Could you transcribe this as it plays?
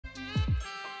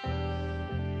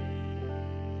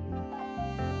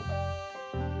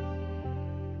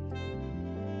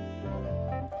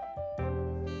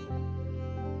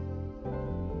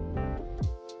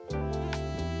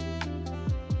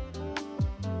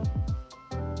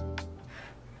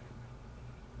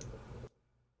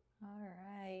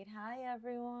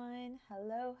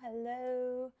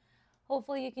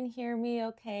Hopefully you can hear me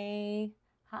okay.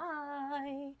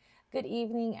 Hi. Good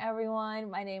evening,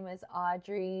 everyone. My name is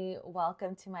Audrey.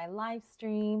 Welcome to my live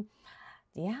stream.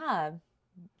 Yeah,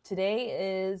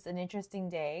 today is an interesting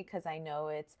day because I know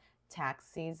it's tax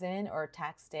season or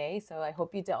tax day. So I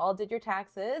hope you all did your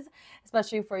taxes,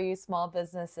 especially for you small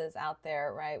businesses out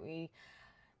there, right?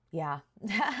 Yeah.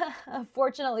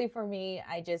 Fortunately for me,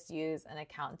 I just use an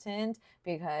accountant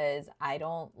because I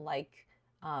don't like,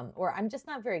 or I'm just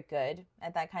not very good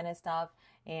at that kind of stuff.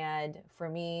 And for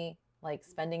me, like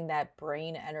spending that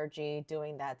brain energy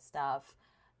doing that stuff,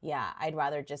 yeah, I'd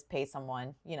rather just pay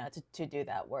someone, to do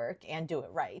that work and do it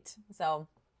right. So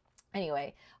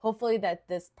anyway, hopefully that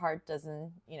this part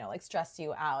doesn't, like stress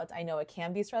you out. I know it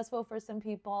can be stressful for some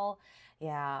people.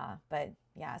 Yeah, but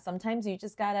yeah, sometimes you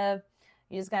just gotta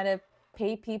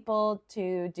pay people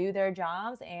to do their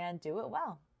jobs and do it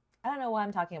well. I don't know why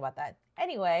I'm talking about that.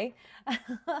 Anyway,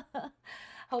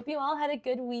 hope you all had a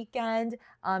good weekend.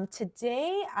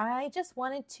 Today, I just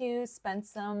wanted to spend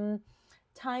some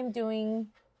time doing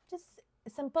just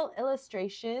simple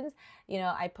illustrations.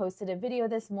 I posted a video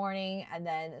this morning and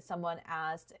then someone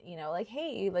asked, like,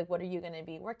 hey, like, what are you going to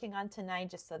be working on tonight,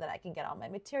 just so that I can get all my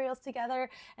materials together.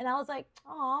 And I was like,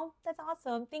 oh, that's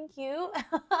awesome. Thank you.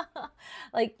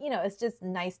 Like, it's just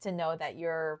nice to know that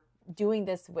you're doing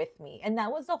this with me. And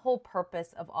that was the whole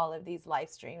purpose of all of these live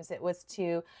streams. It was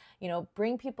to,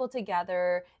 bring people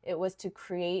together. It was to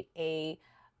create a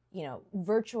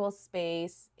virtual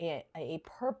space, a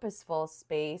purposeful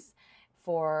space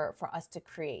for us to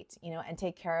create, and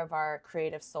take care of our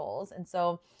creative souls. And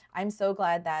so I'm so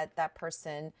glad that that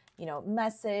person,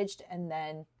 messaged and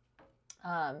then,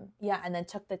 and then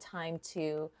took the time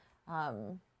to,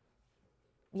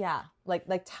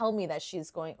 like tell me that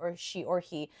she's going, or she or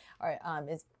he, or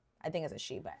is, I think it's a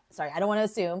she, but sorry, I don't want to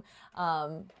assume,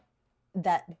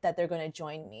 that they're going to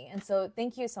join me. And so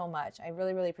thank you so much. I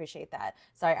really, really appreciate that.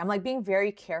 Sorry, I'm like being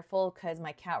very careful because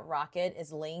my cat Rocket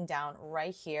is laying down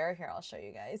right here. Here, I'll show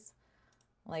you guys.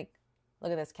 Like,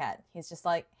 look at this cat. He's just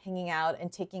like hanging out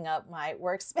and taking up my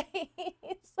workspace.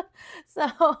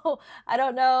 So I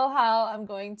don't know how I'm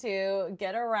going to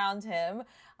get around him.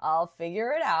 I'll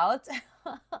figure it out.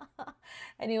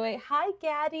 Anyway, hi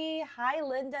Gaddy. Hi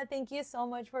Linda. Thank you so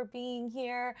much for being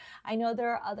here. I know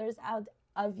there are others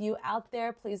of you out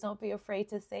there. Please don't be afraid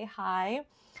to say hi.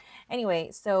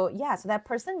 Anyway, so yeah, so that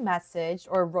person messaged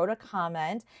or wrote a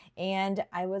comment, and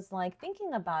I was like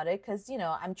thinking about it because,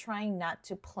 I'm trying not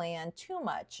to plan too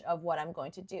much of what I'm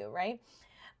going to do, right?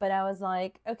 But I was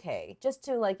like, okay, just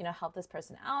to like, help this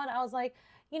person out, I was like,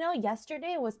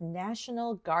 yesterday was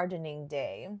National Gardening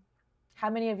Day. How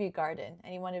many of you garden?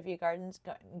 Any one of you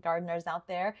gardeners out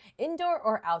there? Indoor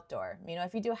or outdoor?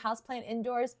 If you do houseplant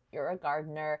indoors, you're a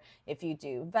gardener. If you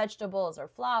do vegetables or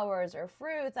flowers or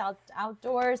fruits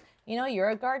outdoors, you're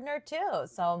a gardener too.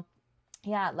 So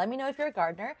yeah, let me know if you're a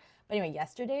gardener. But anyway,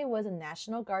 yesterday was a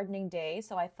National Gardening Day.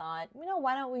 So I thought,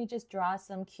 why don't we just draw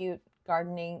some cute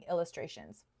gardening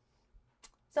illustrations?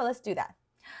 So let's do that.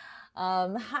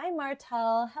 Hi,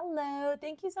 Martel. Hello.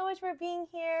 Thank you so much for being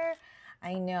here.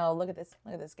 I know. Look at this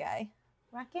guy.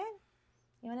 Rocket,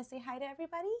 you want to say hi to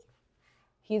everybody?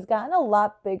 He's gotten a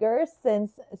lot bigger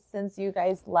since you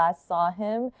guys last saw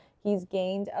him. He's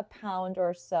gained a pound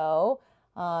or so.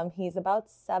 He's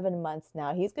about 7 months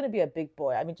now. He's going to be a big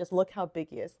boy. I mean, just look how big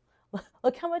he is.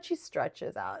 Look how much he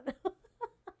stretches out. Look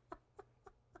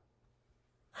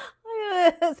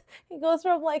at this. He goes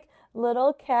from like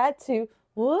little cat to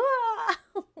whoa.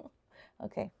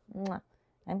 Okay.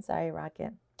 I'm sorry,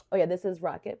 Rocket. Oh yeah, this is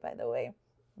Rocket, by the way.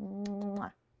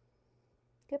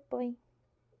 Good boy.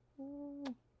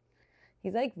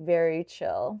 He's like very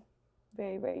chill.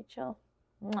 Very, very chill.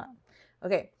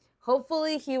 Okay,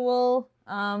 hopefully he will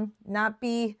not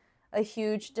be a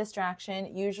huge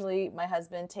distraction. Usually my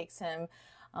husband takes him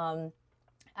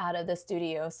out of the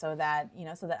studio so that,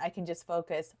 so that I can just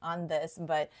focus on this,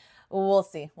 but we'll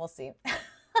see. We'll see.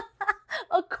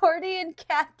 Accordion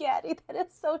cat Gaddy. That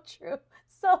is so true.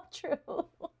 So true.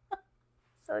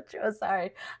 So true.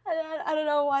 Sorry. I don't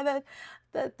know why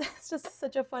that's just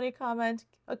such a funny comment.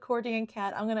 Accordion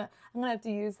cat. I'm gonna have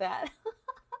to use that.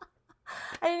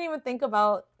 I didn't even think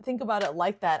about it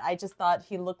like that. I just thought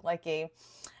he looked like a,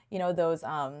 those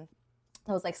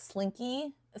like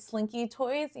slinky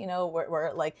toys, where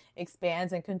it like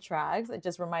expands and contracts. It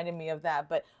just reminded me of that.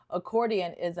 But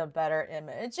accordion is a better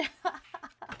image.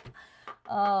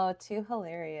 Oh, too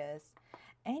hilarious.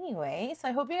 Anyway, so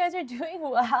I hope you guys are doing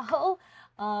well.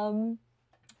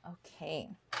 Okay.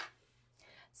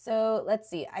 So let's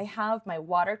see, I have my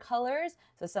watercolors.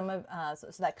 So so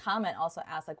that comment also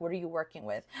asked, like, what are you working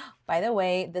with? By the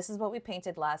way, this is what we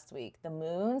painted last week. The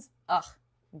moons, ugh,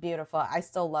 beautiful. I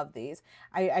still love these.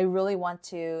 I really want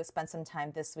to spend some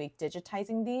time this week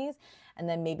digitizing these and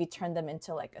then maybe turn them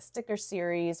into like a sticker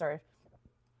series or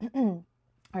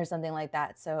or something like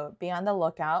that. So be on the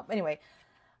lookout. Anyway,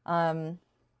 yeah,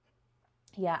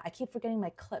 I keep forgetting my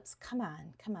clips. Come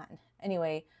on, come on.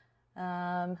 Anyway,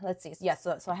 let's see. Yeah,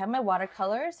 so I have my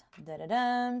watercolors.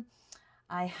 Da-da-da.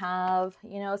 I have,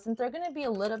 since they're going to be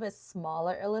a little bit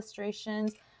smaller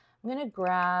illustrations, I'm going to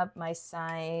grab my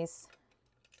size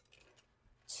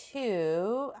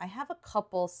 2. I have a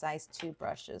couple size 2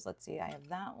 brushes. Let's see. I have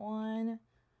that one.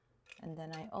 And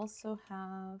then I also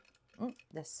have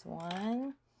this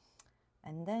one.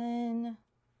 And then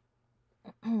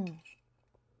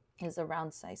is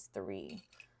around size 3.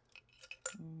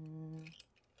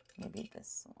 Maybe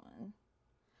this one.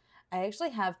 I actually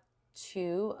have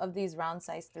 2 of these round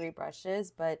size 3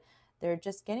 brushes, but they're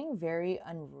just getting very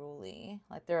unruly.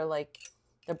 Like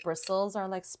the bristles are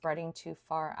like spreading too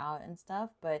far out and stuff,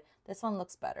 but this one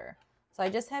looks better. So I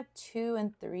just have 2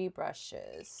 and 3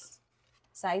 brushes.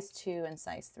 Size 2 and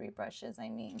size 3 brushes, I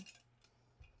mean.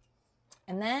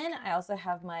 And then I also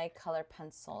have my color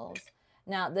pencils.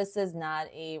 Now, this is not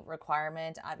a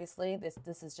requirement, obviously. This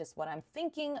is just what I'm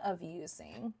thinking of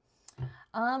using.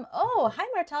 Oh, hi,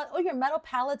 Martel. Oh, your metal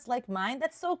palettes like mine?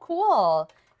 That's so cool.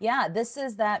 Yeah, this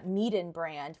is that Meeden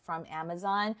brand from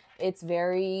Amazon. It's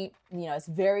very, it's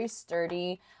very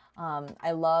sturdy.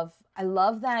 I love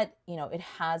that, it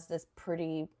has this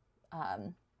pretty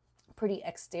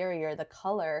exterior, the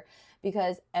color,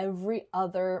 because every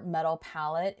other metal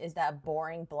palette is that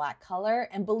boring black color.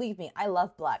 And believe me, I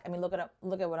love black. I mean, look at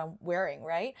what I'm wearing,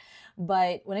 right?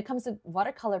 But when it comes to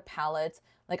watercolor palettes,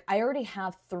 like I already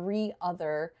have 3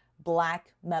 other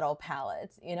black metal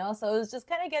palettes, so it was just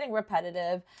kind of getting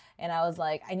repetitive. And I was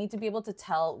like, I need to be able to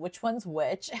tell which one's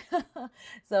which.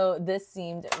 So this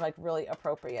seemed like really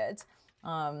appropriate.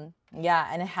 Yeah,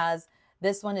 and it has,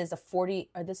 this one is the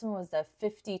 40, or this one was the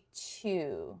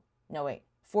 52. No, wait,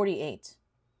 48.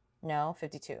 No,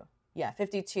 52. Yeah,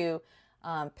 52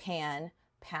 pan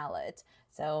palette.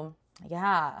 So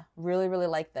yeah, really, really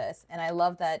like this. And I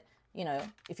love that,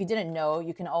 if you didn't know,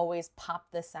 you can always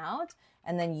pop this out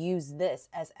and then use this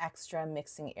as extra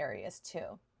mixing areas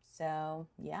too. So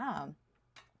yeah.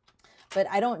 But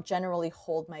I don't generally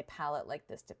hold my palette like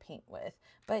this to paint with.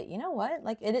 But you know what?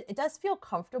 Like it does feel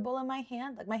comfortable in my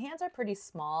hand. Like my hands are pretty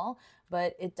small,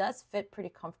 but it does fit pretty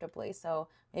comfortably. So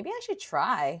maybe I should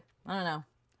try. I don't know.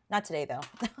 Not today though,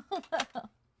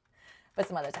 but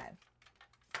some other time.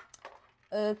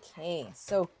 Okay,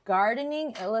 so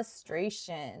gardening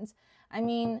illustrations. I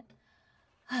mean,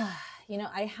 I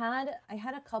had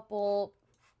a couple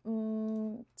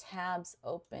tabs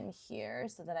open here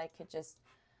so that I could just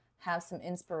have some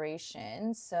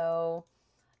inspiration. So,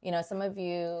 some of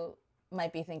you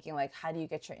might be thinking like, how do you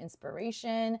get your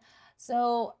inspiration?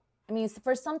 So, I mean,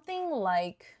 for something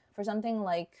like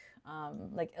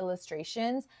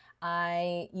illustrations,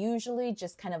 I usually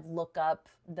just kind of look up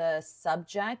the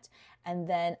subject and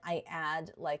then I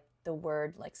add like the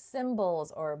word like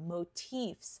symbols or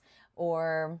motifs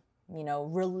or,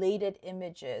 related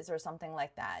images or something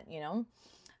like that, You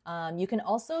can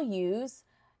also use,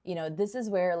 this is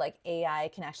where like AI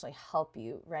can actually help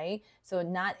you, right? So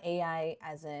not AI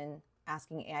as in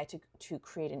asking AI to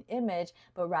create an image,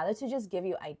 but rather to just give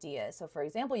you ideas. So for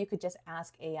example, you could just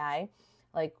ask AI,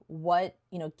 like what,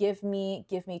 give me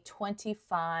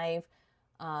 25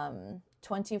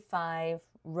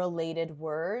 related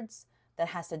words that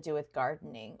has to do with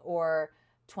gardening, or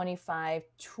 25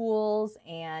 tools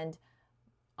and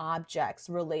objects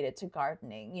related to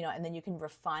gardening, and then you can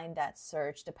refine that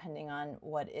search depending on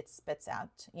what it spits out,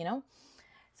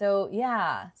 So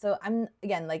yeah, so I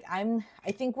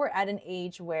think we're at an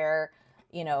age where,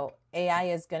 AI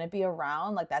is going to be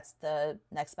around. Like that's the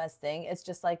next best thing. It's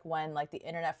just like when like the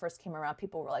internet first came around,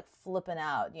 people were like flipping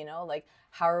out, like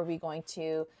how are we going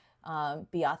to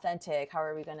be authentic? How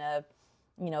are we going to,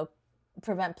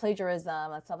 prevent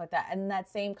plagiarism and stuff like that? And that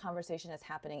same conversation is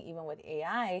happening even with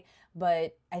AI,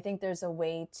 but I think there's a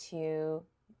way to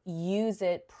use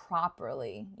it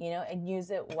properly, and use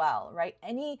it well, right?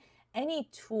 Any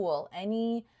tool,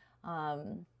 any I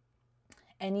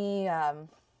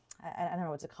don't know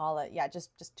what to call it. Yeah,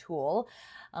 just tool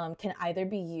can either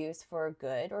be used for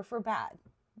good or for bad,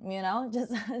 you know,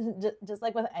 just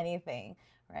like with anything,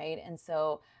 right? And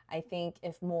so I think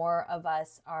if more of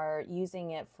us are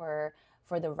using it for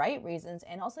the right reasons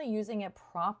and also using it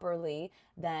properly,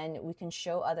 then we can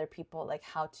show other people like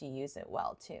how to use it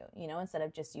well too, you know, instead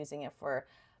of just using it for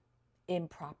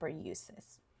improper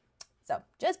uses. So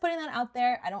just putting that out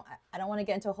there. I don't want to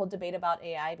get into a whole debate about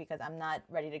AI because I'm not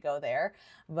ready to go there,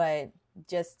 but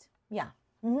just, yeah.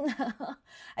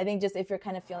 I think just if you're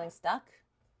kind of feeling stuck,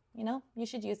 you know, you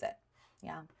should use it.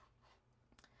 Yeah.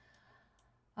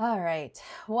 All right.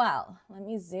 Well, let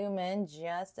me zoom in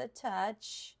just a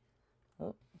touch.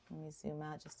 Oh, let me zoom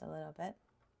out just a little bit.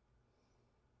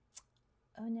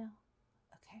 Oh no.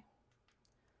 Okay.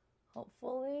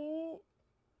 Hopefully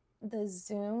the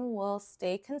zoom will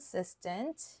stay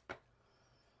consistent.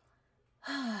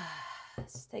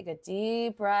 Just take a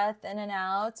deep breath in and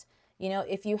out. You know,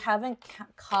 if you haven't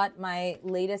caught my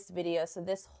latest video, so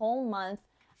this whole month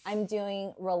I'm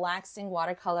doing relaxing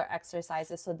watercolor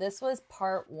exercises. So this was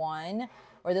part 1,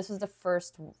 or this was the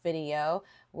first video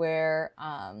where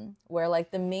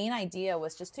like the main idea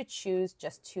was just to choose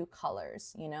just 2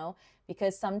 colors, you know,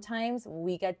 because sometimes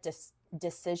we get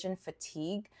decision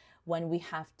fatigue when we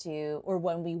have to, or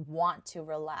when we want to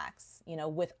relax, you know,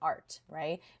 with art,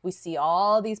 right? We see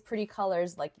all these pretty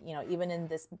colors, like, you know, even in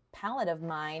this palette of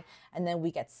mine, and then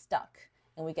we get stuck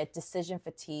and we get decision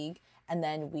fatigue, and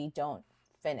then we don't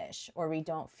finish or we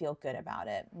don't feel good about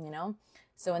it, you know?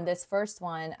 So in this first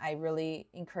one, I really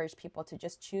encourage people to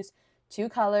just choose 2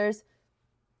 colors.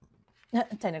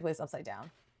 Technically it's upside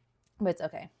down, but it's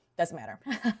okay. Doesn't matter.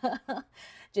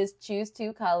 Just choose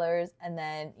 2 colors and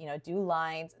then, you know, do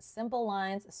lines, simple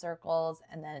lines, circles,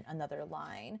 and then another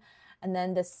line. And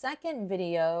then the second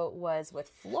video was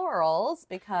with florals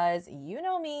because you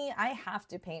know me, I have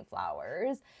to paint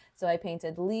flowers. So I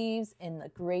painted leaves in the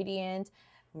gradient,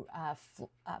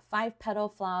 5 petal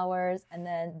flowers, and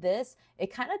then this,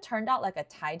 it kind of turned out like a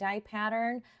tie-dye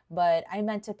pattern, but I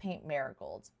meant to paint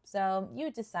marigolds. So you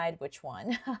decide which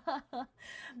one.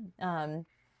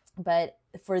 But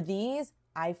for these,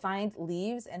 I find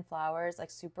leaves and flowers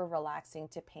like super relaxing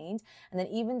to paint. And then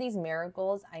even these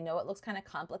marigolds, I know it looks kind of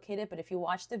complicated, but if you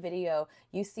watch the video,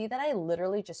 you see that I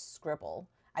literally just scribble.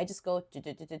 I just go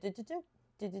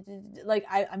like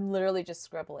I'm literally just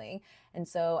scribbling. And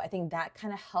so I think that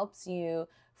kind of helps you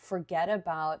forget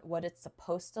about what it's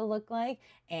supposed to look like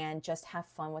and just have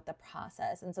fun with the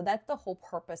process. And so that's the whole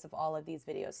purpose of all of these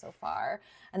videos so far.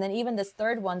 And then even this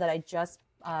third one that I just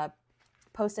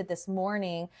posted this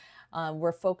morning,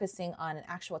 we're focusing on an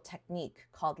actual technique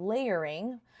called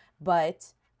layering, but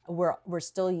we're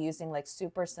still using like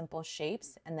super simple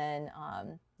shapes and then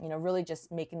you know, really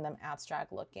just making them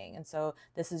abstract looking. And so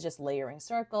this is just layering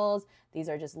circles. These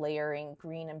are just layering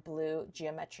green and blue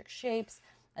geometric shapes.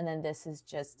 And then this is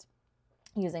just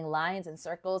using lines and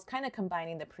circles, kind of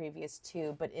combining the previous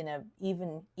 2, but in a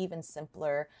even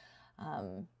simpler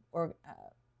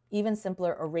even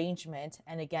simpler arrangement.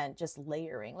 And again, just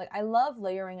layering. Like I love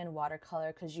layering in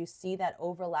watercolor because you see that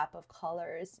overlap of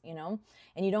colors, you know,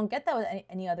 and you don't get that with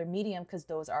any other medium because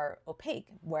those are opaque,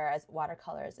 whereas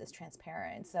watercolors is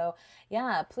transparent. So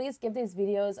yeah, please give these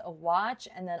videos a watch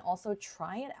and then also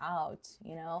try it out,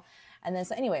 you know. And then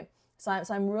so anyway, so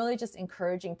I'm really just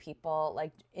encouraging people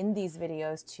like in these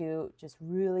videos to just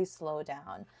really slow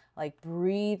down, like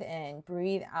breathe in,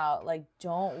 breathe out, like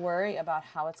don't worry about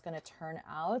how it's going to turn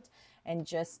out and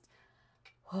just,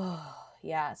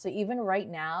 yeah. So even right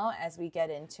now, as we get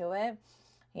into it,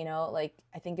 you know, like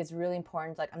I think it's really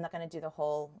important. Like I'm not going to do the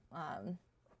whole,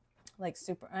 like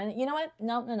super, and you know what?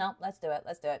 No, let's do it.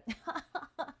 Let's do it.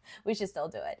 We should still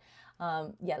do it.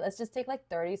 Yeah, let's just take like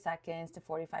 30 seconds to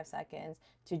 45 seconds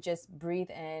to just breathe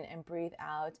in and breathe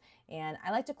out. And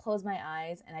I like to close my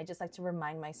eyes and I just like to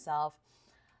remind myself,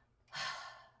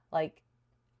 like,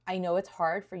 I know it's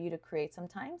hard for you to create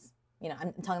sometimes. You know,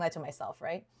 I'm telling that to myself,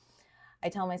 right? I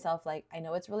tell myself, like, I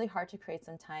know it's really hard to create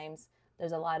sometimes.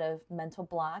 There's a lot of mental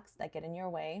blocks that get in your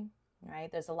way,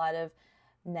 right? There's a lot of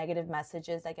negative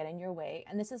messages that get in your way.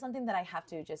 And this is something that I have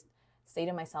to just say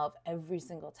to myself every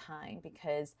single time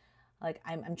because like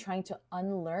I'm trying to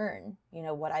unlearn, you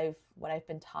know, what I've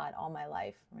been taught all my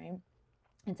life, right?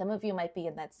 And some of you might be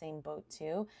in that same boat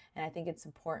too. And I think it's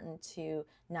important to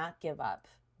not give up.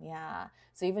 Yeah.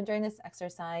 So even during this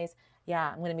exercise, yeah,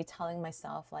 I'm going to be telling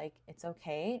myself like, it's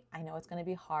okay. I know it's going to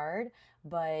be hard,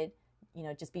 but you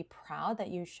know, just be proud that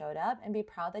you showed up and be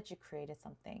proud that you created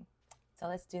something. So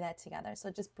let's do that together. So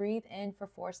just breathe in for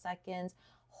 4 seconds,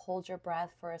 hold your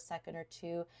breath for a second or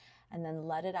 2, and then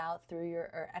let it out through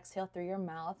or exhale through your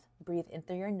mouth, breathe in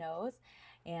through your nose,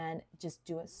 and just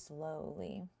do it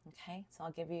slowly. Okay, so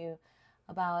I'll give you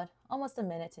about almost a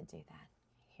minute to do that.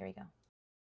 Here we go.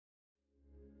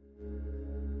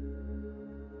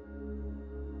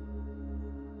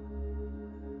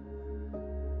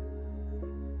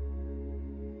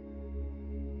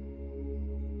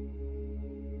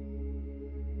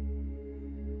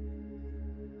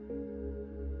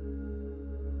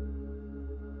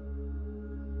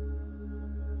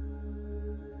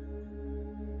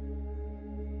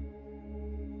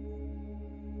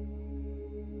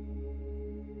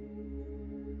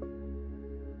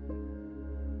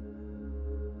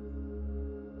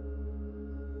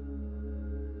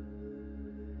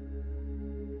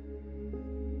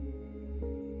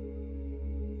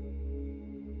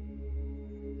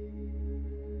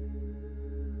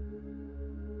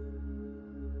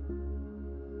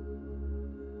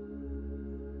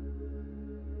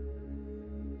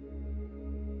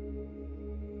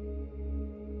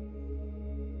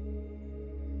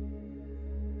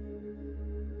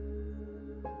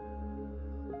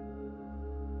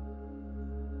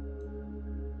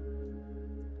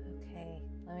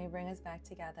 Let me bring us back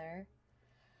together.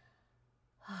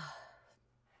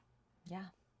 Yeah,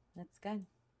 that's good.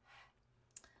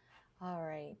 All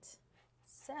right.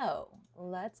 So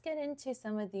let's get into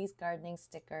some of these gardening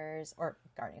stickers,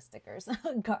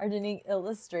 gardening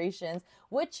illustrations,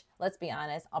 which, let's be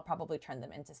honest, I'll probably turn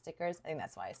them into stickers. I think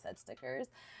that's why I said stickers.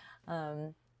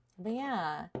 But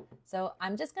yeah, so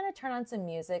I'm just going to turn on some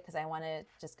music because I want to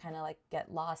just kind of like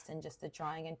get lost in just the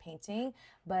drawing and painting.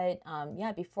 But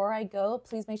yeah, before I go,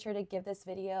 please make sure to give this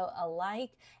video a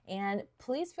like, and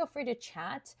please feel free to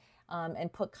chat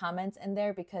and put comments in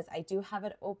there because I do have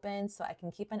it open so I can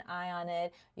keep an eye on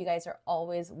it. You guys are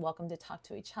always welcome to talk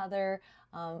to each other.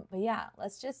 But yeah,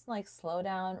 let's just like slow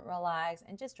down, relax,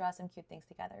 and just draw some cute things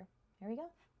together. Here we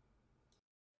go.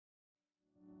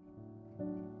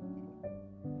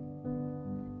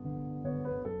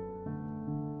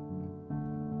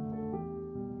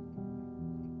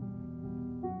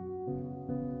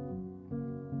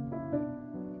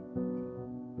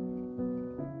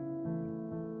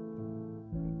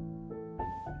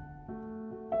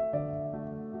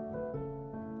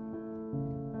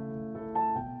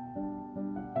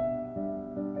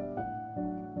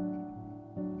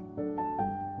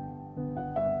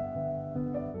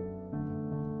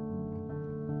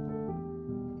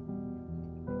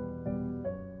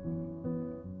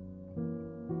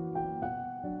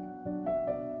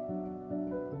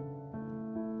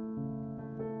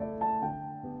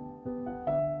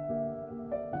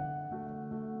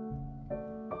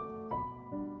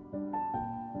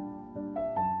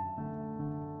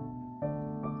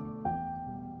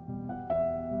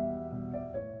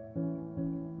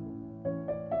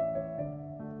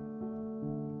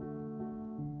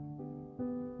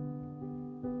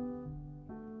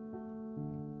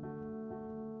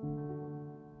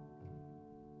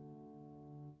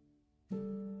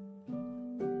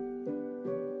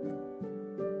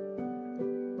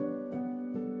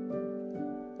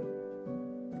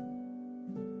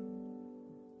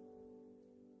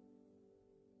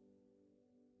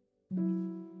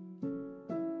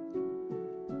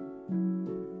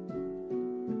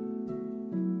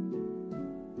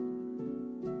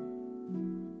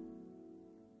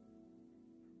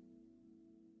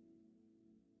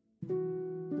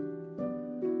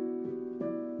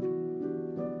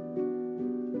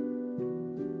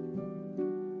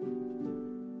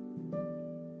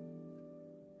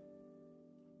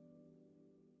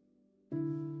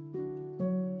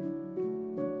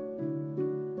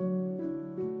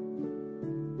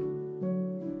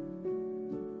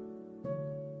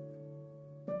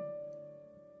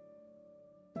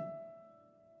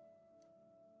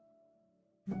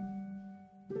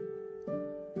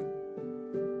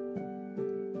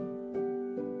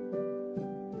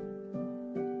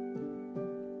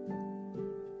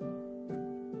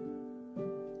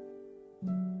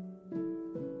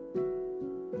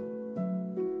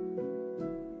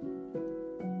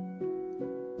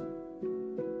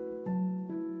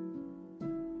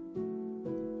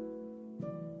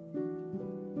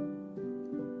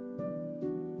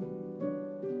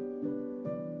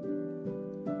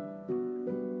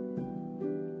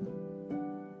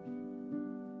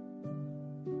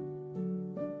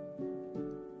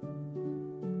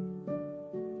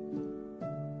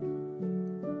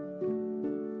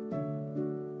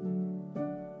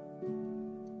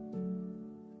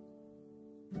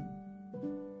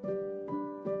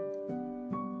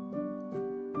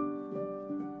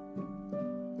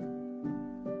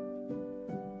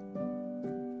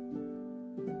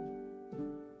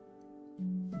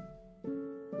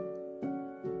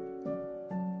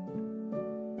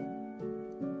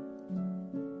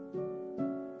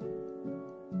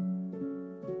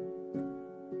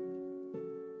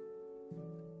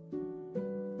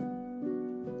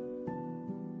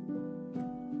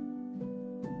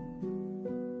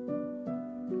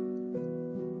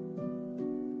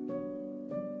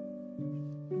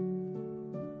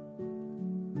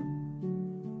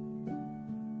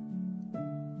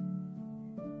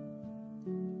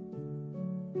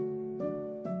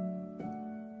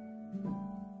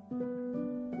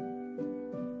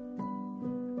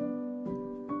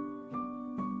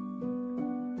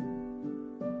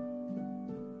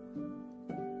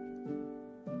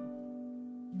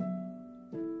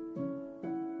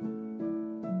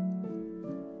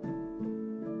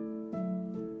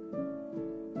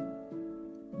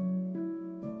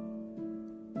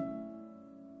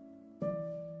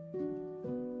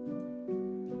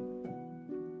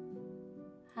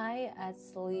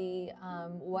 Esley.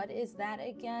 What is that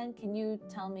again? Can you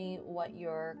tell me what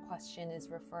your question is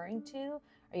referring to?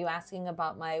 Are you asking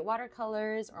about my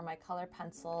watercolors or my color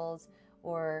pencils?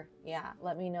 Or yeah,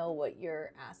 let me know what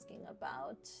you're asking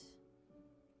about.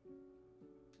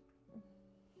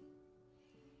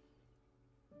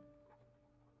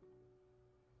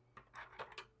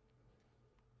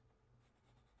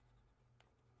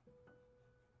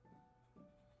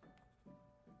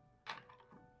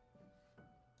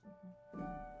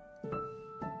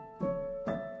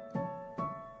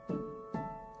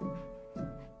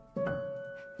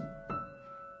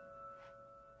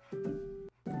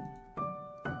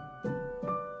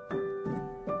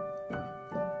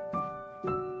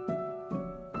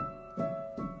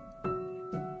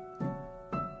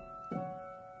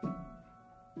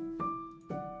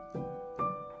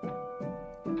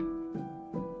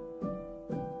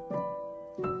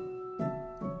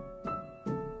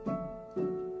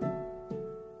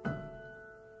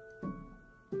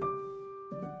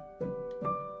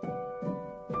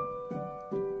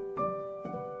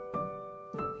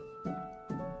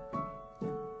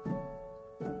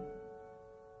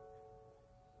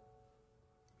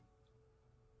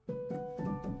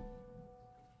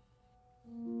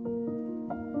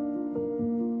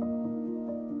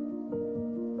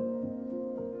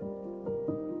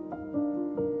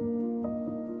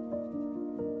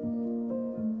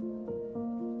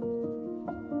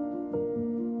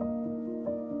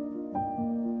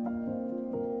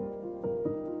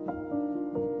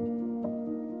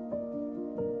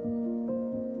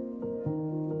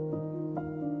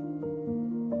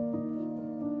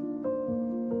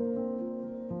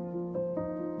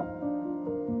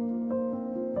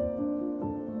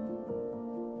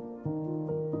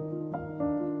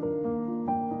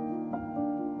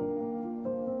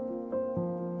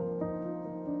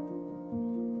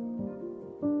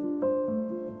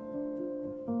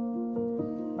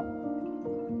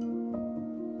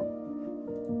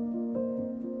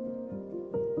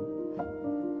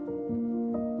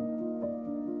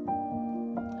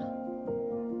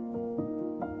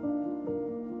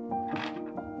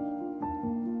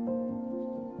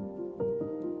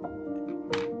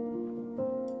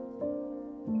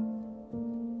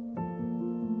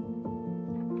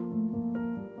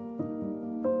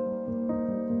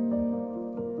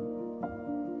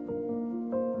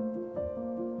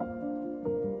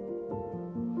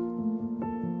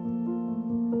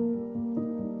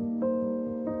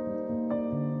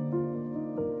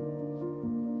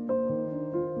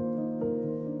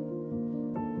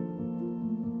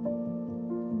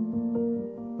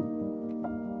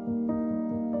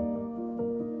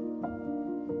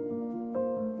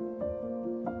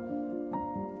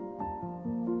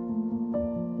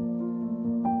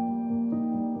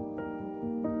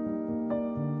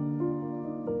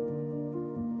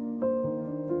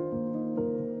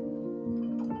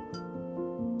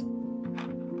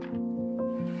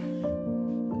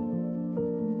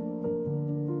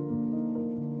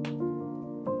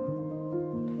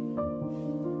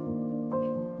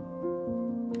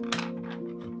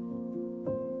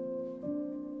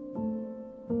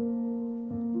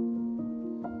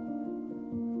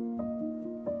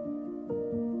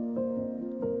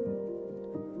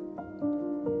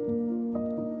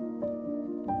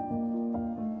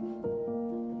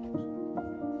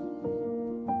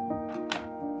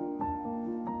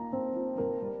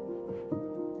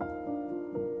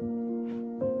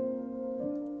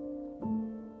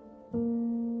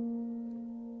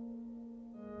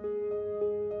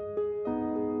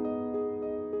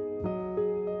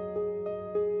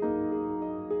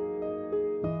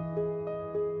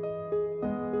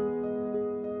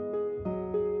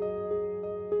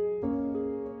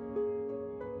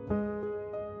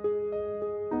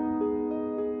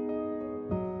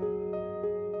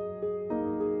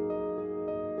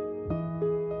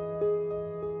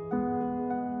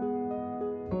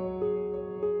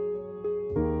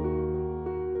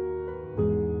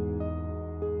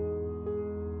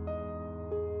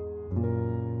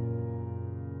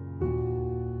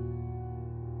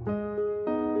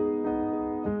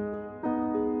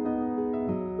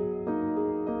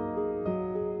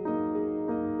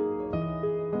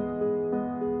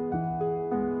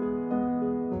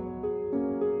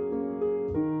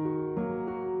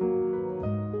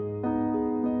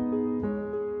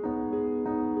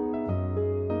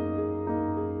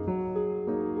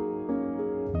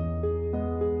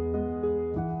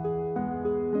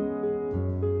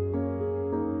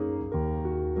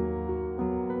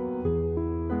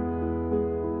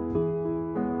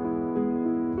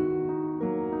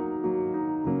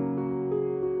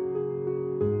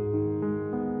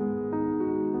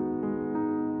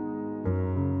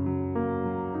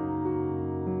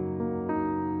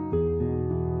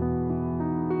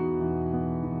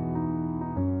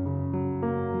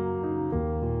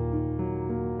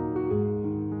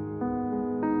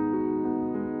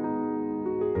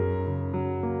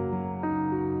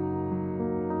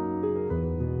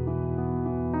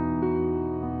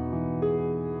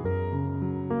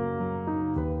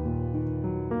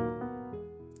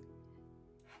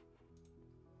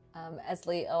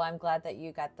 Esley, oh, I'm glad that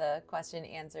you got the question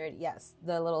answered. Yes,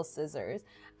 the little scissors.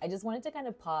 I just wanted to kind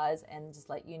of pause and just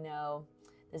let you know,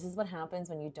 this is what happens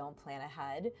when you don't plan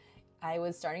ahead. I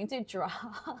was starting to draw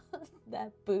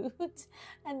that boot,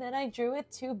 and then I drew it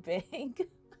too big.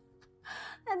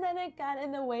 And then it got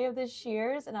in the way of the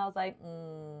shears, and I was like,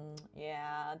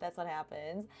 yeah, that's what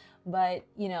happens. But,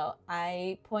 you know,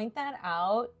 I point that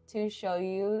out to show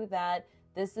you that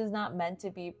this is not meant to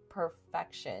be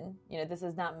perfection. You know, this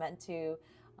is not meant to,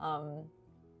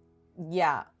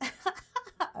 yeah.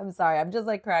 I'm sorry. I'm just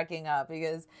like cracking up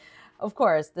because, of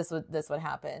course, this would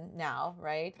happen now,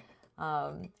 right?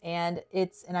 And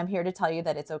I'm here to tell you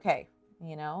that it's okay.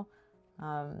 You know,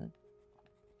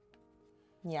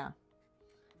 yeah.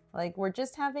 Like we're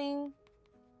just having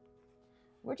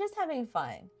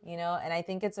fun, you know, and I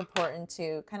think it's important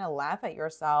to kind of laugh at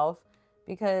yourself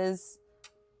because,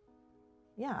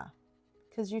 yeah,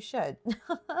 because you should.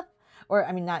 Or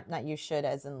I mean, not you should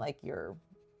as in like you're,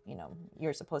 you know,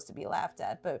 you're supposed to be laughed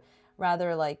at, but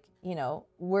rather like, you know,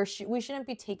 we shouldn't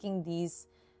be taking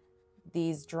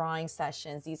these drawing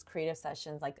sessions, these creative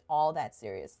sessions, like all that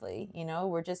seriously. You know,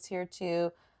 we're just here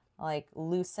to like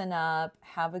loosen up,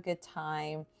 have a good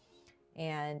time.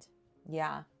 And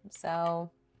yeah, so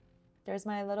there's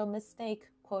my little mistake,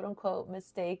 quote unquote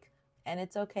mistake, and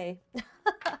it's okay.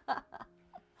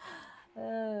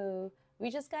 Oh, we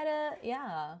just gotta,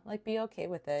 yeah, like be okay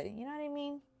with it. You know what I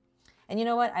mean? And you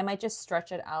know what? I might just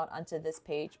stretch it out onto this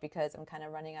page because I'm kind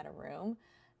of running out of room.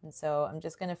 And so I'm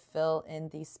just gonna fill in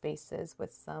these spaces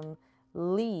with some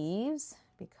leaves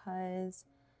because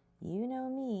you know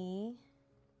me.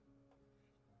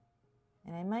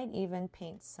 And I might even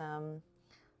paint some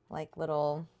like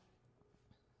little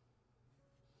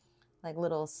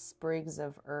sprigs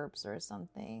of herbs or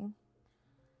something.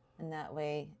 And that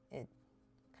way it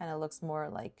kind of looks more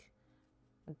like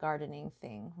a gardening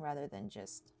thing rather than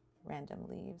just random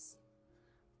leaves.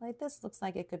 Like this looks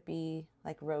like it could be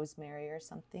like rosemary or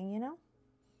something, you know?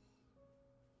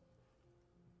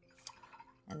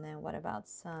 And then what about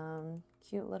some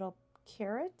cute little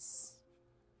carrots?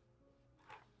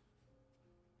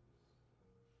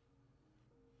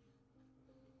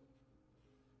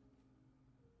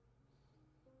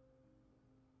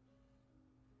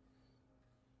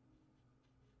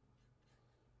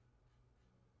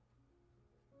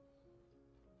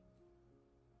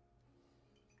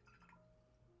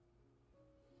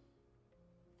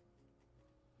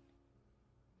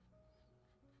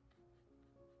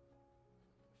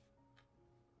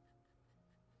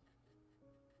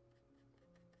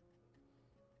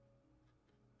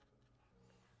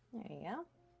 There you go.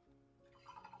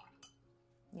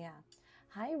 Yeah.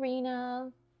 Hi, Rena.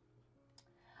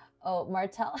 Oh,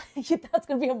 Martel, you thought it's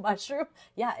going to be a mushroom?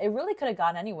 Yeah, it really could have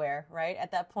gone anywhere, right? At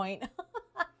that point.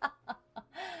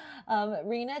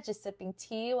 Rena, just sipping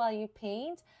tea while you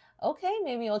paint. Okay,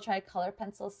 maybe you'll try color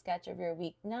pencil sketch of your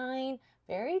week 9.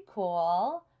 Very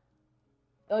cool.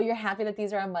 Oh, you're happy that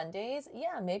these are on Mondays?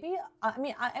 Yeah, maybe. I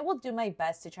mean, I will do my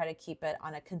best to try to keep it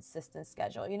on a consistent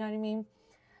schedule. You know what I mean?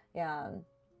 Yeah.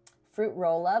 Fruit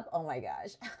roll up. Oh my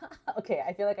gosh. Okay,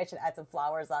 I feel like I should add some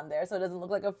flowers on there so it doesn't look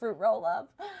like a fruit roll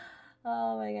up.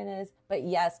 Oh my goodness. But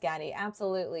yes, Gatti,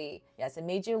 absolutely. Yes, it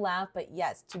made you laugh. But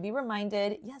yes, to be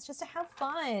reminded, yes, just to have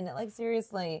fun. Like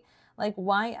seriously, like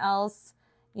why else,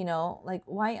 you know, like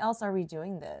why else are we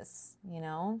doing this, you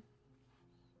know?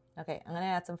 Okay, I'm going to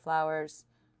add some flowers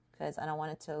because I don't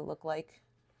want it to look like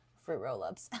fruit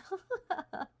roll-ups.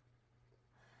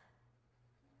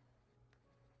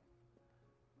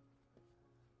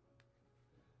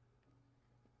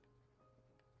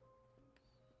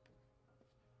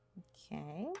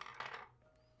 Okay.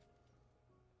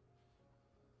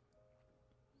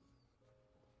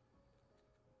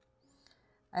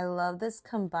 I love this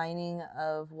combining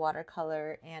of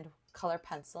watercolor and color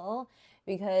pencil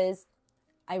because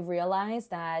I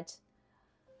realized that,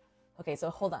 okay, so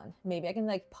hold on. Maybe I can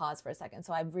like pause for a second.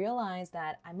 So I've realized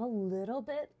that I'm a little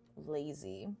bit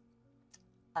lazy.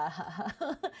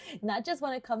 Not just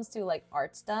when it comes to like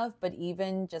art stuff, but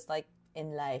even just like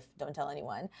in life. Don't tell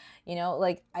anyone. You know,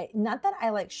 like not that I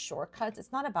like shortcuts.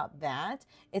 It's not about that.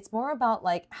 It's more about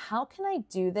like how can I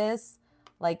do this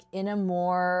like in a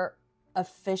more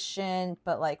efficient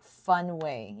but like fun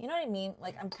way. You know what I mean?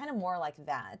 Like I'm kind of more like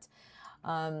that.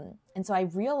 And so I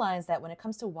realized that when it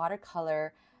comes to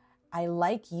watercolor, I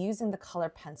like using the color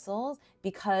pencils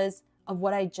because of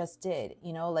what I just did.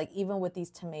 You know, like even with these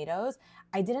tomatoes,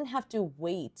 I didn't have to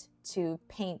wait to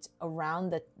paint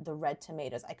around the red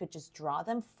tomatoes. I could just draw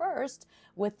them first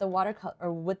with the watercolor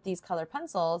or with these color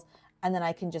pencils, and then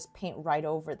I can just paint right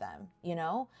over them, you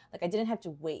know? Like I didn't have to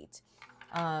wait.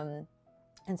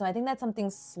 And so I think that's something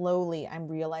slowly I'm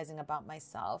realizing about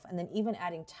myself. And then even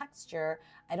adding texture,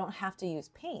 I don't have to use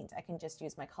paint. I can just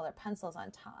use my color pencils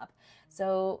on top.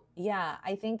 So yeah,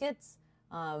 I think it's,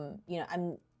 you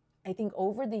know, I think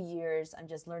over the years, I'm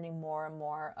just learning more and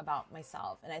more about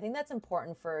myself. And I think that's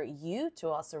important for you to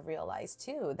also realize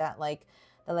too, that like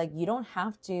you don't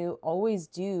have to always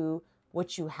do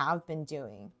what you have been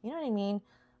doing. You know what I mean?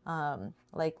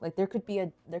 Like there could be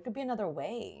another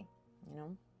way, you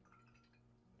know?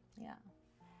 Yeah.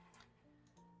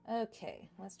 Okay,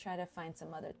 let's try to find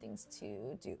some other things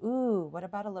to do. Ooh, what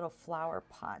about a little flower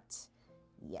pot?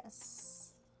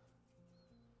 Yes.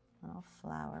 A little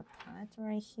flower pot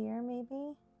right here,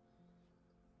 maybe.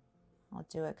 I'll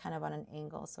do it kind of on an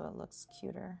angle so it looks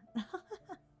cuter. A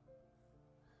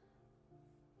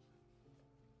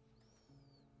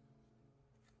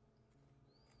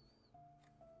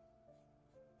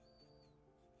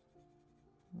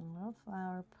little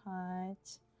flower pot.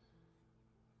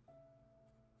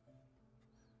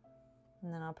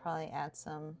 And then I'll probably add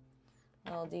some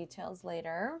little details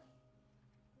later.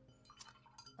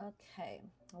 Okay,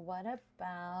 what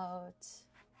about,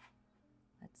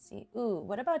 let's see. Ooh,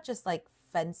 what about just like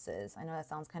fences? I know that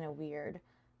sounds kind of weird,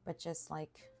 but just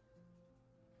like,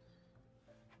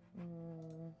 you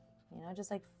know, just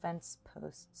like fence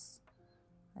posts.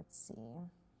 Let's see.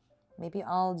 Maybe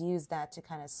I'll use that to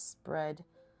kind of spread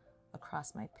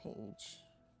across my page.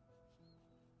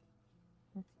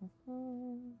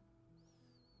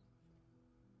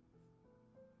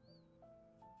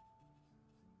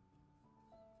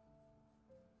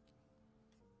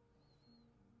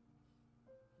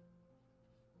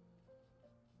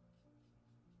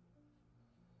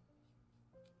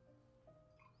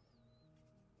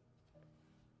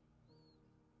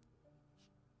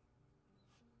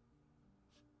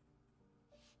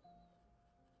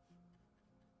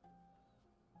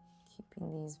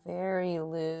 Keeping these very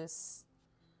loose.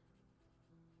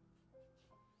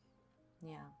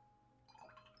 Yeah.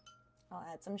 I'll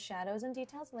add some shadows and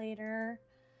details later.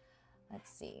 Let's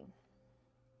see.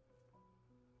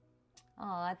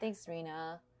 Aw, thanks,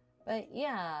 Rena. But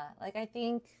yeah, like I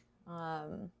think,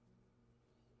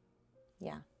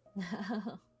 yeah.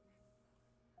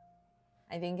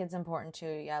 I think it's important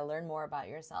to, yeah, learn more about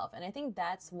yourself. And I think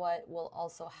that's what will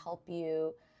also help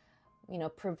you, you know,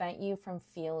 prevent you from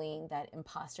feeling that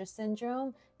imposter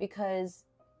syndrome, because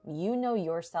you know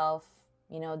yourself,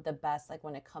 you know, the best, like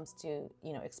when it comes to,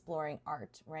 you know, exploring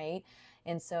art, right?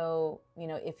 And so, you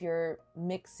know, if you're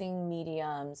mixing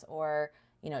mediums or,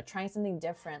 you know, trying something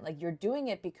different, like you're doing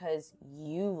it because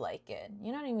you like it.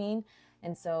 You know what I mean?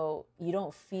 And so you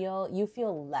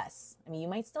feel less. I mean, you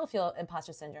might still feel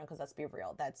imposter syndrome because let's be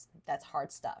real, that's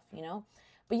hard stuff, you know?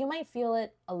 But you might feel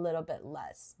it a little bit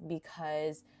less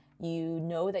because you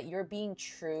know that you're being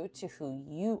true to who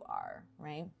you are,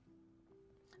 right?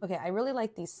 Okay, I really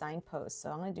like these signposts, so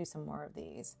I'm gonna do some more of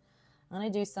these. I'm gonna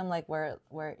do some like where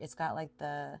it's got like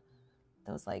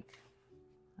those like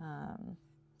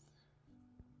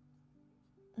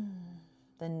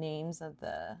the names of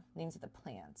the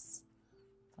plants.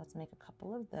 So let's make a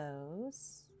couple of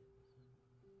those.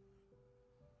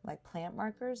 Like plant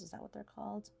markers, is that what they're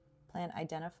called? Plant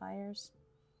identifiers?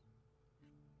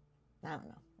 I don't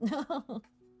know.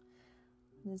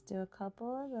 Just do a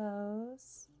couple of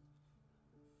those.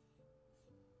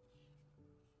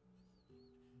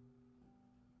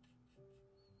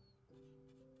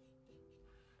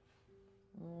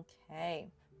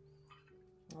 Okay.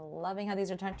 Loving how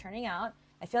these are turning out.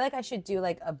 I feel like I should do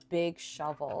like a big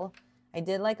shovel. I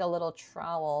did like a little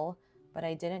trowel, but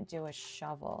I didn't do a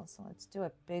shovel. So let's do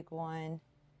a big one.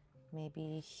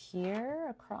 Maybe here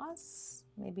across,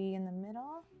 maybe in the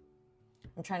middle.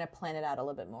 I'm trying to plan it out a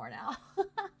little bit more now.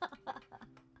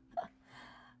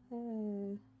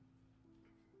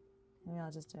 Maybe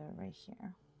I'll just do it right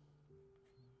here.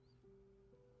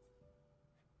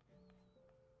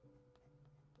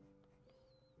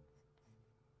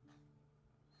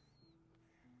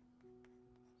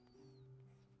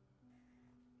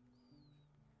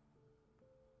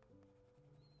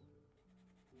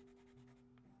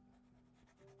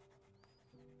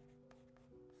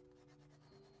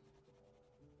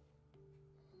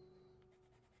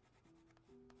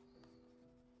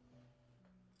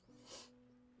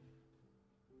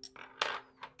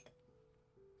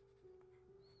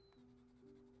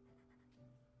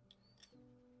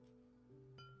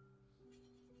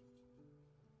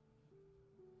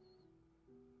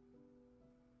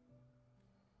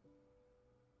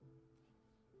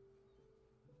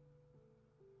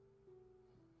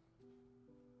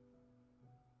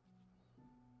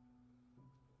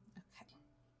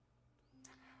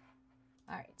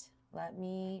 All right, let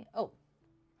me, oh,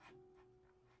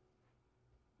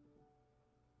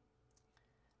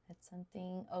 that's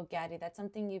something, oh, Gaddy, that's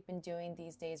something you've been doing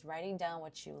these days, writing down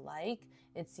what you like.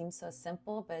 It seems so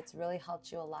simple, but it's really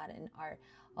helped you a lot in art.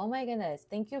 Oh my goodness,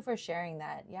 thank you for sharing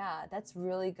that. Yeah, that's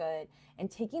really good. And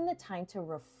taking the time to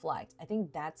reflect, I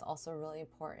think that's also really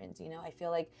important. You know, I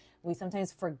feel like we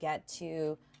sometimes forget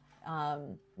to,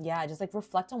 yeah, just like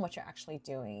reflect on what you're actually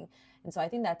doing. And so I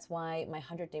think that's why my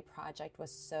 100-day project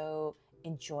was so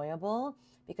enjoyable,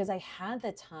 because I had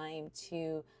the time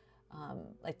to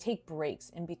like take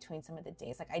breaks in between some of the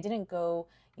days. Like I didn't go,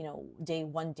 you know, day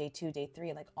 1, day 2, day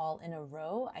 3, like all in a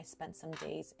row. I spent some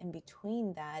days in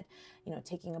between that, you know,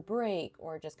 taking a break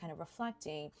or just kind of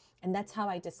reflecting. And that's how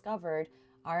I discovered,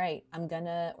 all right, I'm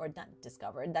gonna, or not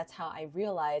discovered, that's how I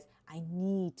realized I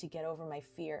need to get over my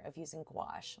fear of using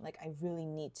gouache. Like I really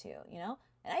need to, you know?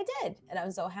 And I did, and I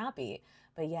was so happy.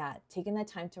 But yeah, taking that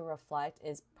time to reflect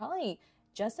is probably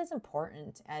just as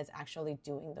important as actually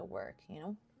doing the work, you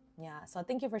know? Yeah, so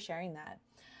thank you for sharing that.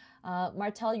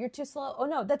 Martel, you're too slow. Oh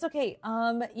no, that's okay.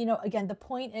 You know, again, the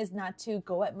point is not to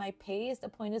go at my pace. The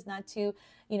point is not to,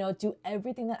 you know, do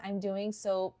everything that I'm doing.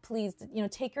 So please, you know,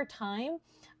 take your time,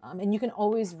 and you can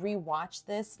always rewatch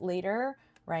this later,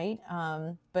 right?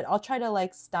 But I'll try to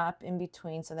like stop in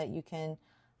between so that you can,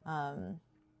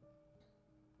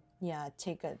 yeah,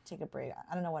 take a break.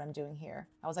 I don't know what I'm doing here.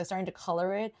 I was like starting to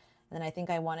color it, and then I think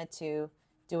I wanted to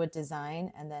do a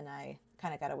design, and then I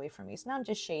kind of got away from me. So now I'm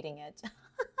just shading it.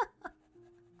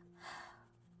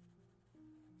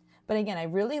 But again, I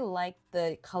really like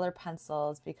the color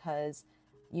pencils because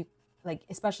you like,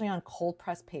 especially on cold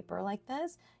pressed paper like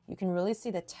this, you can really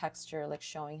see the texture like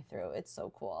showing through. It's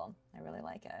so cool. I really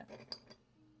like it.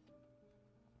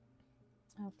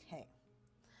 Okay,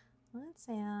 let's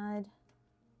add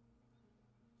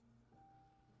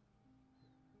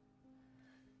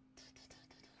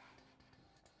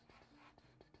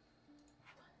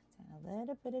a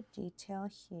little bit of detail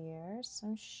here,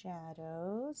 some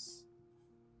shadows.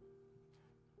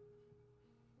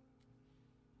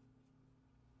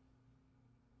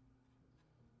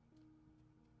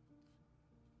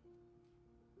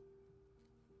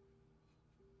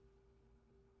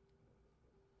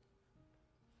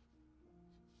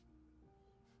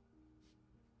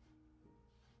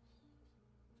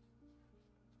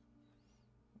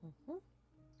 Mm-hmm.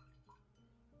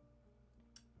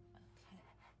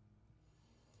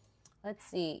 Let's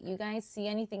see. You guys see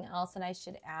anything else that I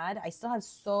should add? I still have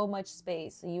so much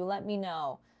space, so you let me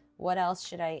know. What else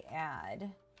should I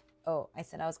add? Oh, I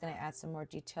said I was going to add some more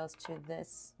details to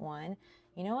this one.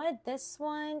 You know what? This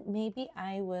one, maybe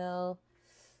I will...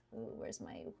 Ooh, where's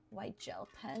my white gel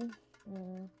pen?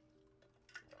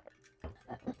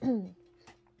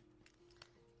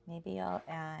 Maybe I'll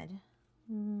add...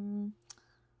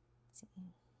 let's see.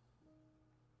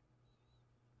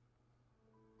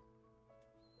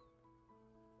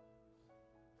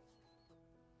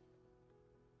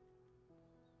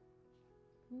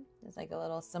 There's like a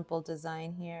little simple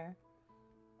design here.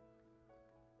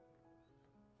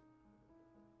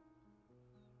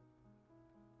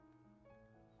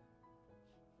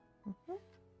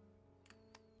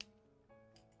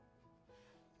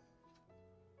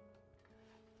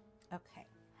 Okay.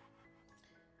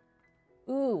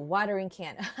 Ooh, watering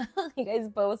can. You guys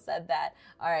both said that.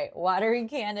 All right, watering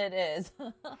can it is.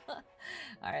 All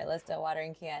right, let's do a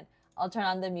watering can. I'll turn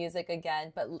on the music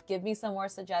again, but give me some more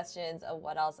suggestions of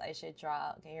what else I should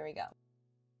draw. Okay, here we go.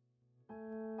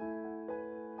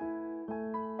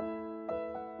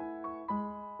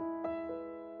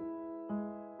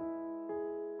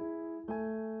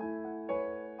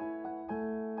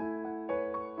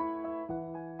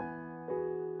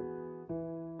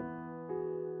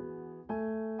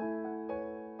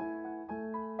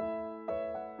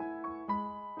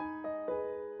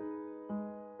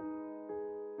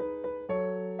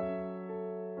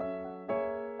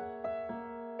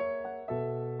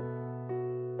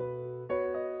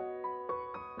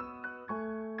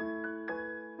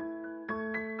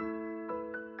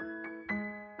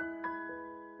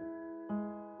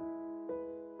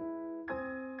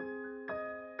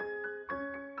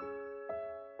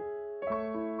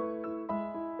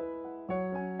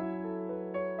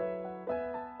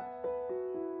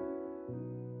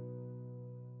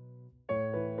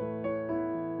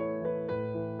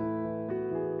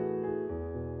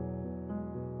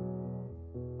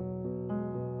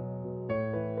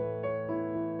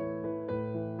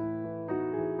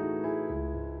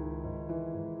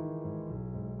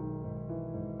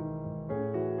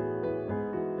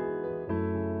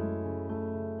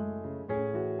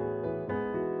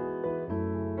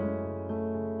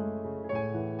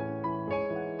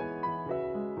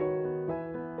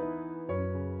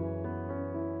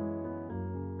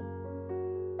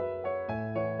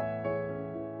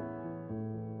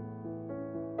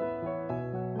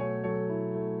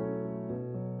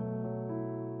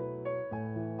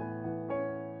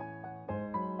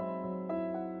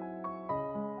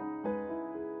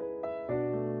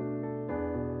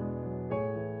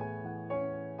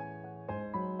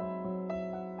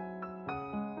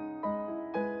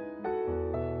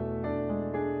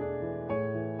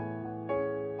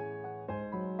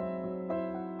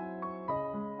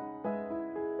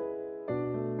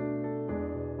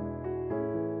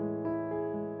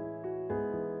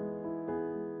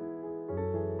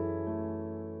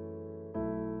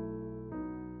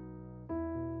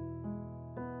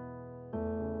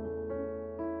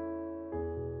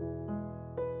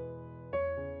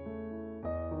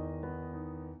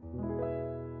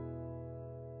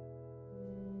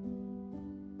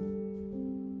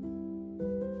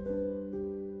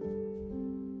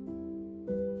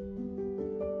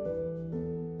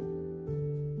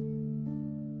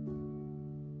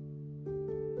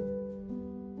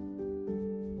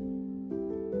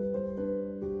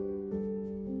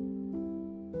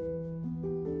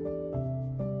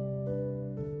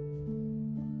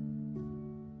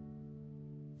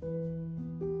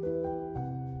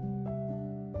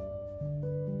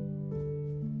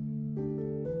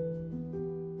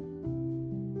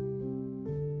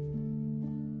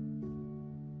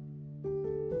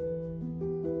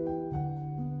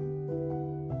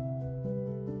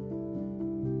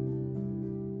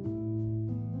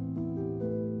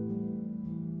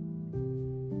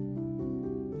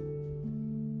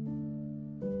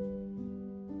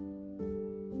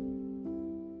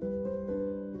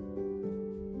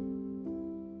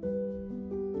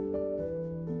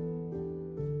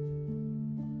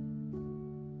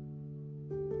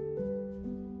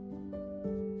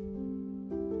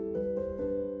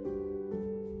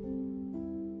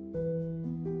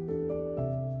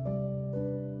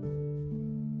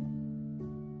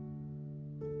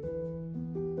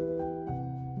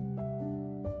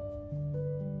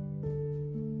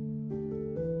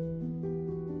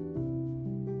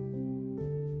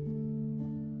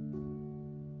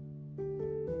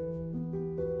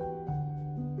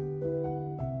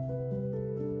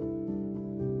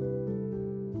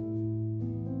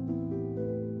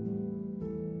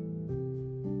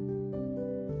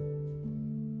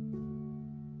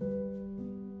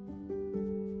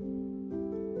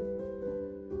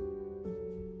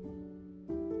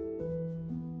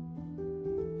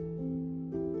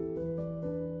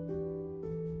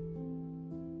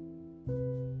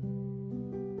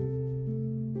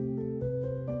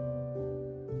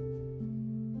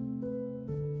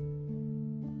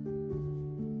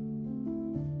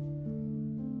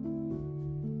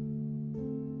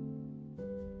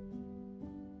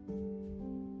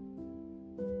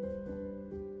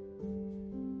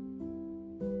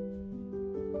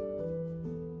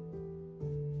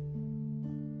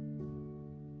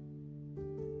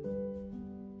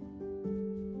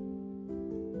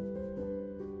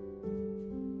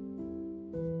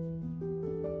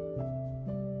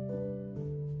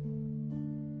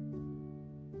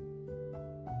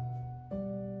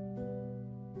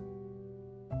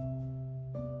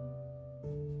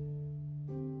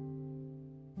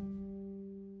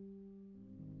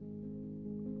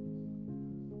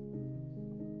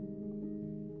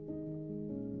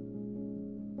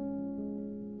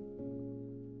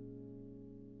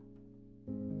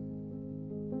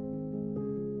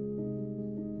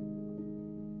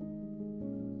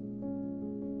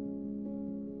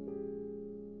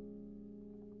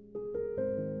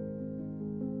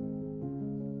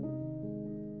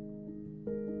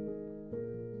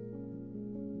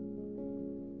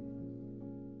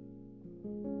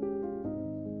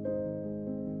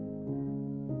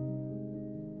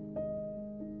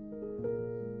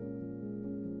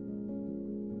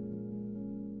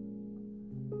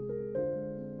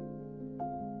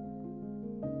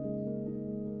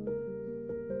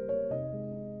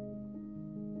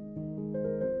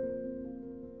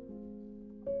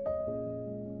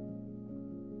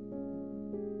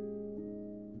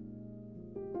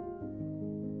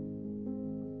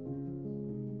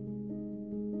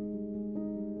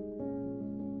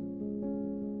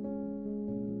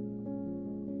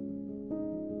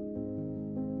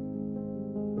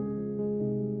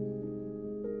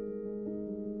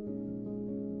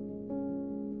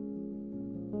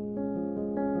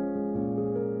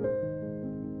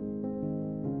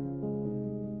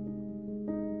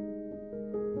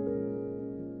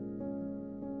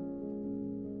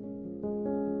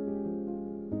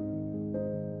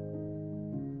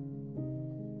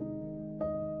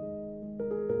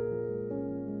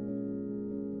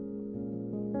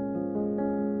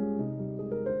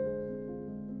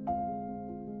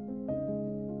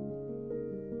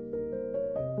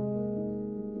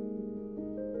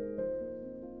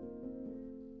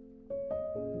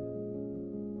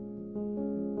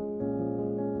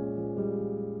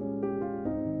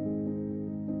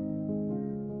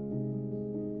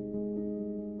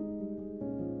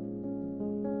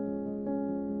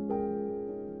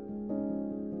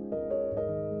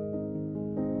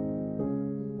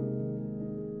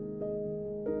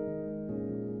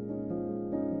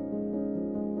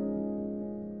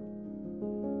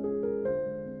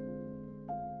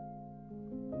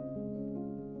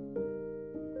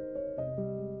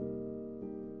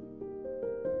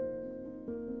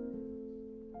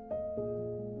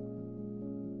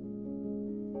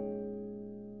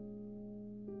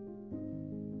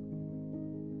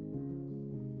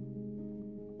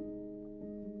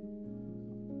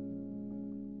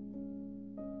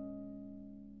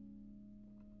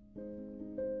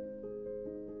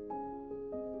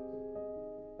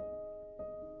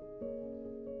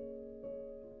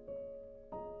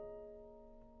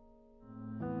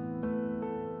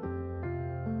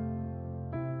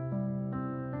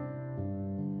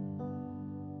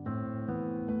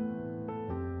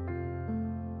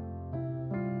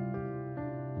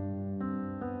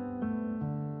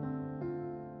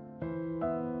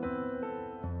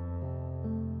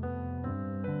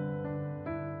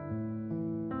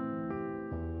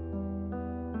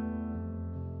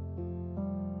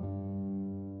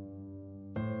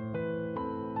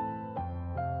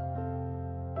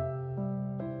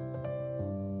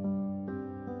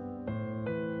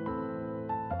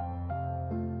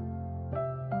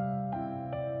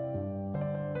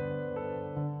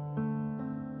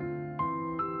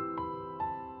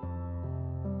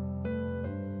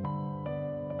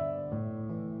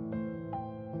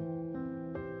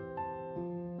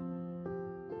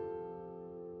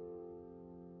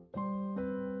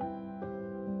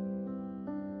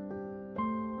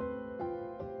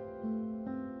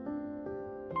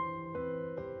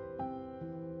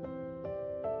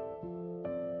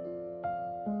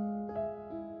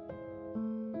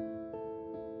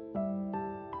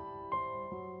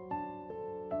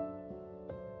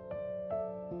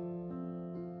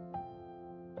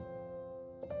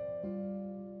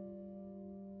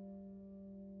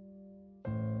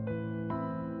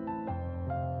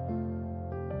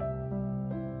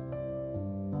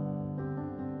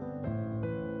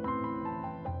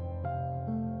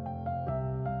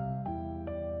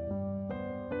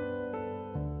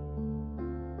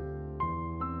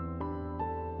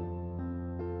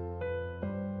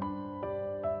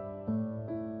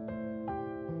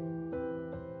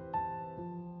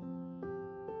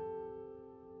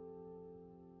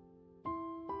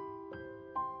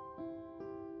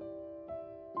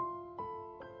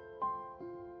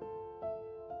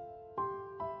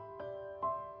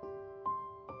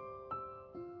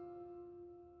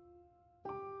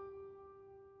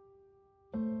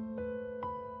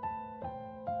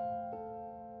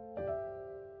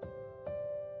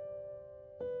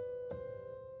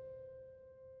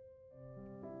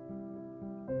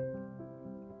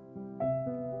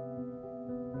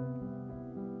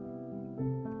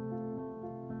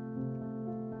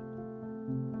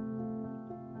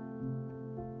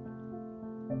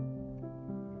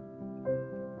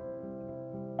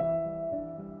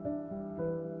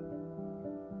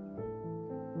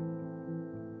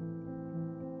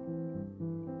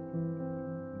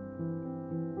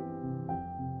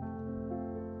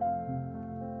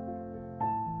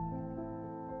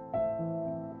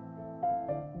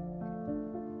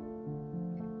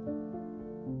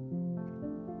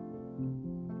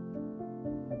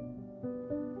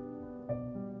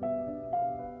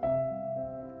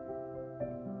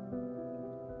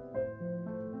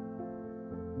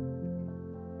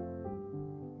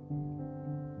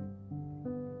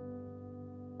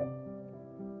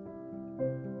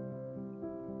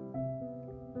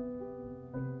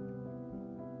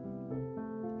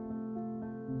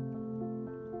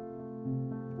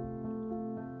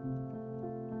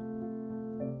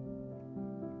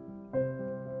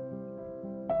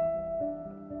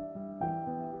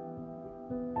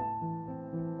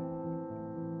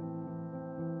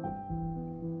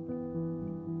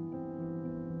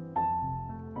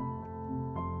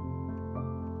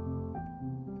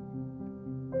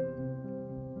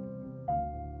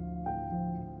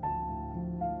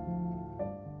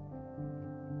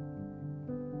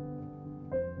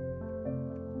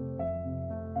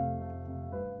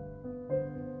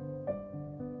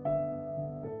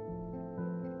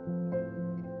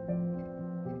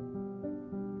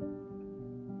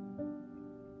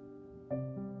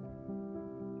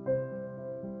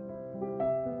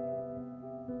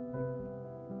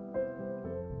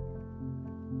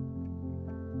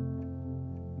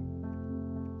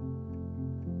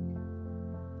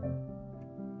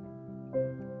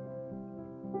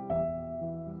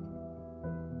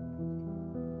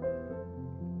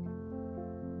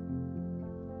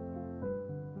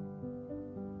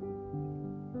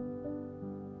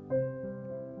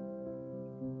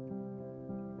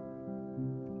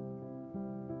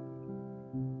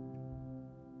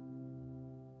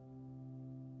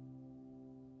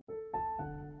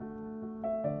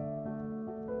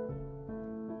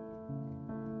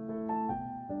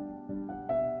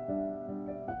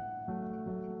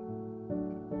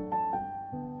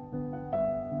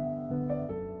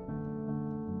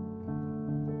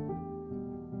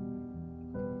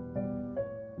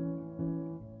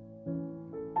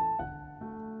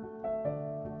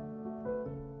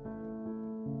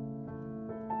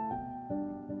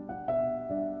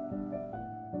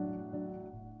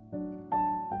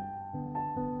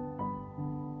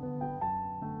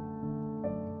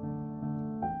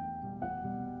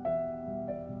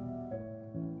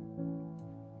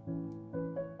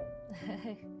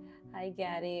 Hi,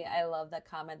 Gaddy. I love the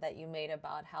comment that you made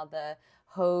about how the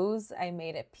hose, I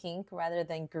made it pink rather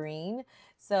than green.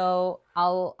 So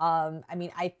I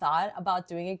mean, I thought about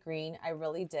doing it green. I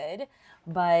really did,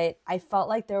 but I felt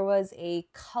like there was a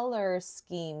color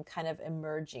scheme kind of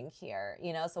emerging here,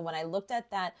 you know? So when I looked at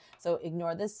that, so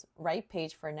ignore this right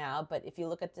page for now, but if you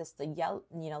look at this, the yellow,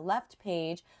 left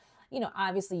page,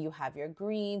 obviously you have your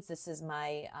greens. This is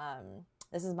my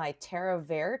Terra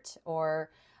Vert,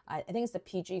 or I think it's the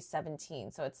PG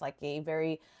 17. So it's like a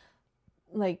very,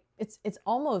 like, it's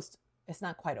almost, it's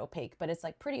not quite opaque, but it's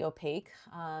like pretty opaque.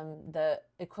 The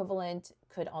equivalent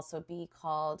could also be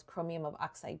called chromium of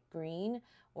oxide green,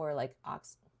 or like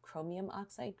chromium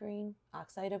oxide green,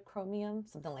 oxide of chromium,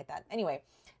 something like that. Anyway,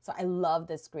 so I love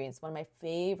this green. It's one of my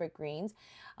favorite greens.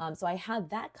 So I had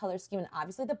that color scheme, and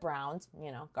obviously the browns,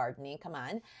 gardening, come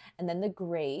on, and then the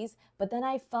grays. But then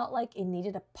I felt like it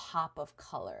needed a pop of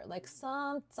color, like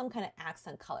some kind of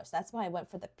accent color. So that's why I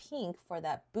went for the pink for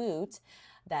that boot.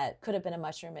 That could have been a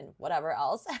mushroom and whatever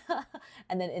else.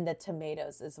 And then in the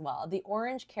tomatoes as well. The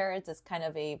orange carrots is kind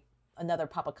of another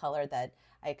pop of color that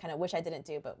I kind of wish I didn't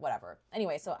do, but whatever.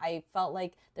 Anyway, so I felt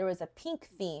like there was a pink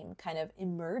theme kind of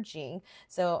emerging.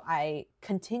 So I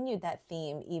continued that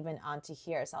theme even onto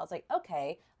here. So I was like,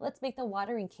 okay, let's make the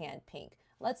watering can pink.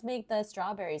 Let's make the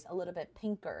strawberries a little bit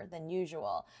pinker than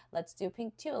usual. Let's do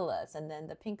pink tulips and then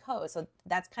the pink hose. So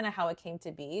that's kind of how it came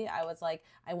to be. I was like,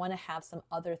 I want to have some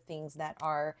other things that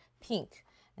are pink.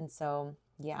 And so,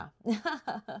 yeah.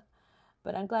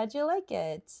 But I'm glad you like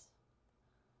it.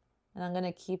 And I'm going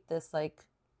to keep this like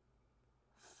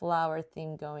flower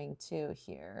theme going too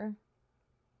here.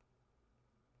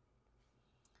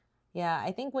 Yeah,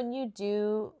 I think when you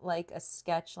do like a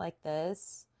sketch like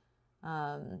this,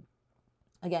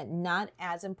 again, not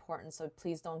as important, so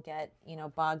please don't get,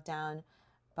 bogged down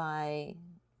by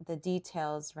the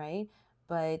details, right?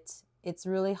 But it's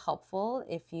really helpful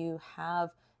if you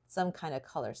have some kind of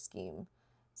color scheme.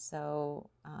 So,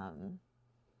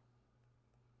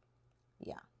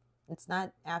 yeah, it's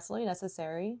not absolutely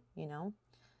necessary,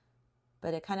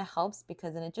 but it kind of helps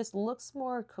because then it just looks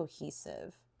more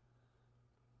cohesive.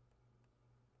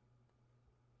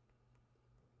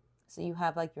 So you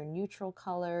have like your neutral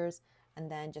colors and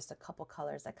then just a couple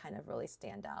colors that kind of really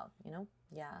stand out,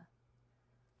 Yeah.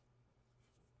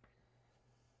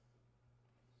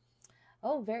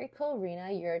 Oh, very cool,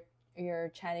 Rena. You're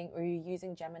chatting, or you're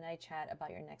using Gemini chat about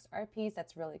your next art piece.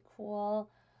 That's really cool.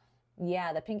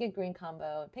 Yeah, the pink and green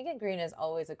combo. Pink and green is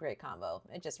always a great combo.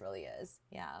 It just really is.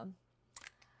 Yeah.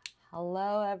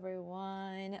 Hello,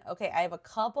 everyone. Okay, I have a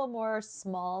couple more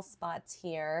small spots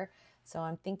here. So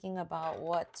I'm thinking about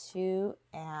what to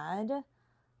add.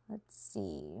 Let's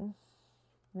see.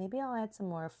 Maybe I'll add some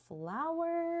more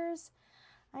flowers.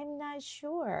 I'm not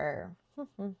sure.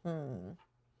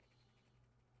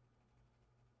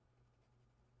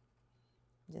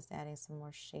 Just adding some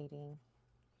more shading.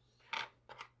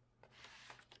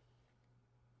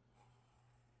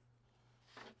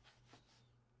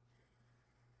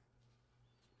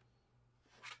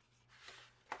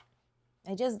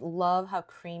 I just love how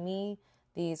creamy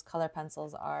these color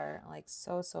pencils are. Like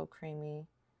so creamy.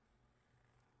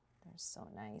 They're so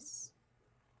nice.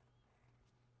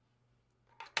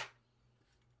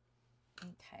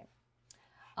 Okay.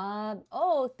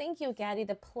 Oh, thank you, Gaddy.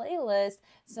 The playlist.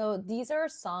 So these are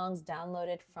songs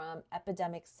downloaded from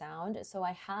Epidemic Sound. So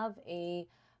I have a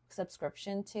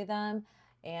subscription to them,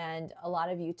 and a lot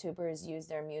of YouTubers use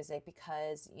their music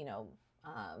because,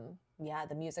 yeah,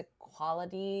 the music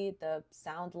quality, the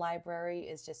sound library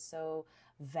is just so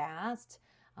vast.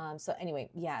 So anyway,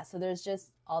 yeah, so there's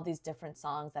just all these different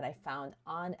songs that I found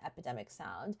on Epidemic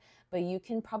Sound, but you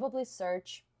can probably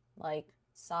search like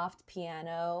soft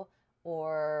piano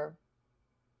or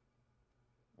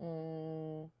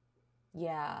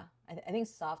yeah, I think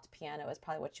soft piano is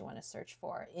probably what you want to search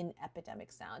for in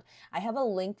Epidemic Sound. I have a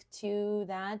link to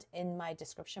that in my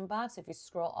description box. If you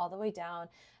scroll all the way down,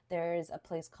 there's a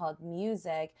place called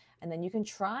Music, and then you can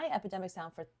try Epidemic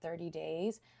Sound for 30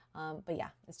 days. But yeah,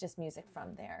 it's just music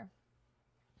from there.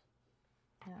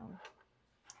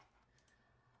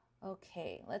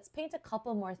 Okay, let's paint a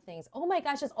couple more things. Oh my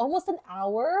gosh, it's almost an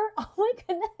hour. Oh my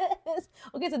goodness.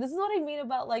 Okay, so this is what I mean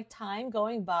about like time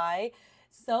going by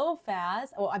so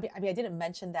fast. Oh, I mean, I didn't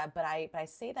mention that, but I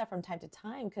say that from time to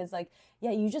time because like,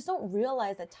 yeah, you just don't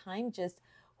realize that time just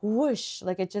whoosh,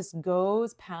 like it just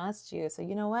goes past you. So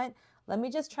you know what? Let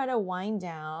me just try to wind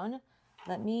down.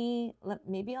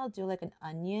 Maybe I'll do like an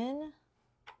onion.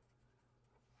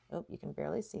 Oh, you can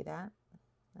barely see that.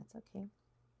 That's okay.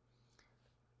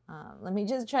 Let me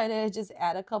just try to just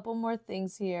add a couple more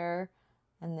things here,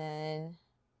 and then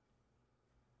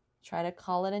try to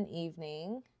call it an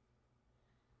evening.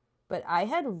 But I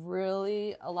had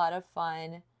really a lot of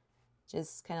fun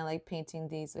just kind of like painting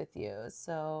these with you.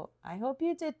 So I hope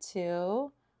you did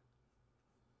too.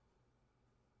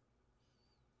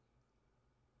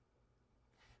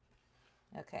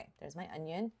 Okay, there's my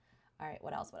onion. All right,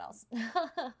 what else? What else?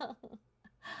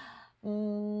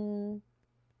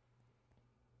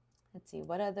 Let's see,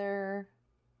 what other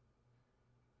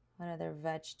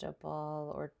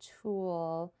vegetable or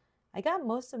tool? I got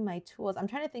most of my tools. I'm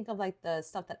trying to think of like the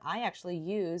stuff that I actually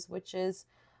use, which is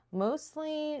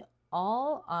mostly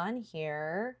all on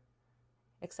here,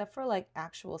 except for like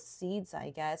actual seeds, I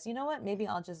guess. You know what? Maybe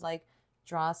I'll just like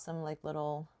draw some like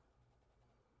little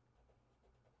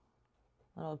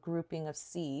grouping of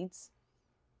seeds.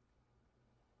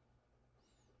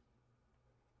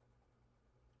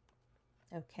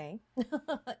 Okay,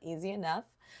 easy enough.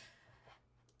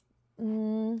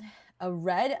 A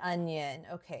red onion.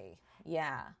 Okay,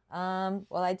 yeah.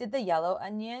 Well, I did the yellow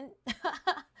onion.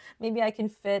 Maybe I can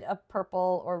fit a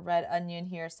purple or red onion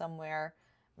here somewhere.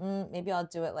 Maybe I'll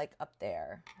do it like up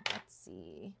there. Let's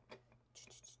see.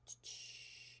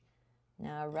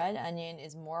 Now, red onion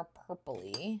is more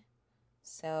purpley.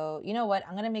 So, you know what?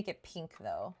 I'm going to make it pink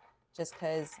though, just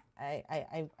because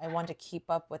I want to keep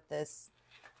up with this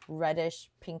reddish,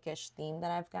 pinkish theme that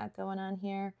I've got going on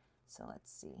here. So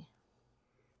let's see.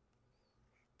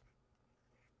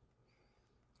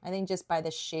 I think just by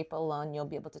the shape alone, you'll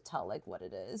be able to tell like what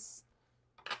it is.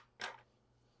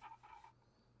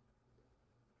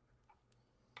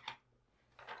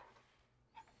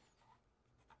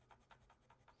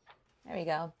 There we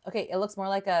go. Okay, it looks more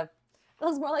like a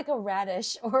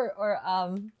radish or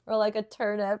like a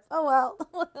turnip. Oh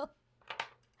well.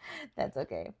 That's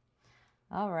okay.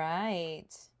 All right.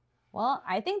 Well,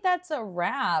 I think that's a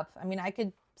wrap. I mean, I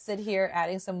could sit here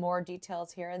adding some more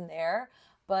details here and there,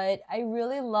 but I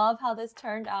really love how this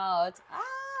turned out.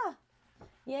 Ah!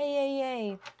 Yay, yay,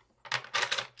 yay.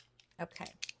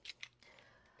 Okay.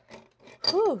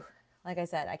 Whew. Like I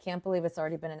said, I can't believe it's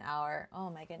already been an hour. Oh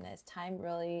my goodness. Time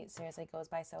really seriously goes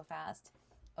by so fast.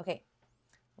 Okay.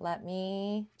 Let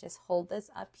me just hold this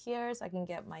up here so I can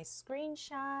get my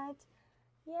screenshot.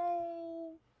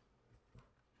 Yay.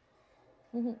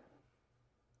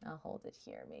 I'll hold it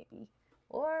here maybe,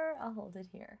 or I'll hold it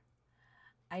here.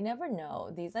 I never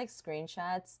know. These like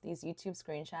screenshots, these YouTube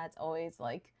screenshots always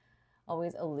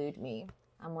elude me.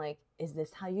 I'm like, is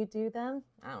this how you do them?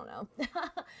 I don't know.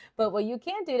 But what you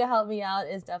can do to help me out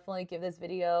is definitely give this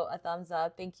video a thumbs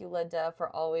up. Thank you, Linda,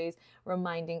 for always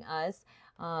reminding us.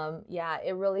 Yeah,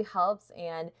 it really helps.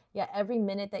 And yeah, every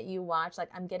minute that you watch, like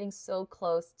I'm getting so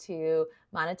close to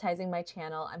monetizing my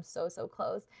channel. I'm so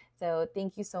close. So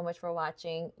thank you so much for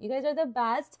watching. You guys are the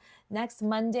best. Next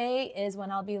Monday is when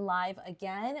I'll be live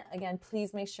again. Again,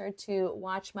 please make sure to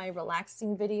watch my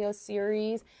relaxing video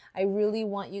series. I really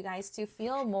want you guys to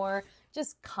feel more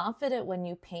just confident when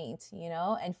you paint, you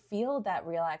know, and feel that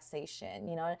relaxation,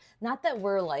 you know, not that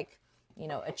we're like, you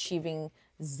know, achieving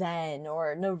Zen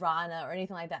or Nirvana or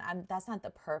anything like that. That's not the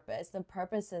purpose. The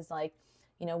purpose is like,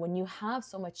 you know, when you have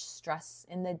so much stress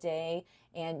in the day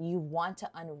and you want to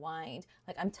unwind,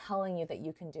 like I'm telling you that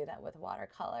you can do that with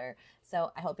watercolor.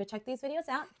 So I hope you check these videos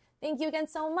out. Thank you again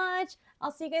so much.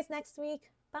 I'll see you guys next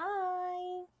week.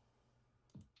 Bye.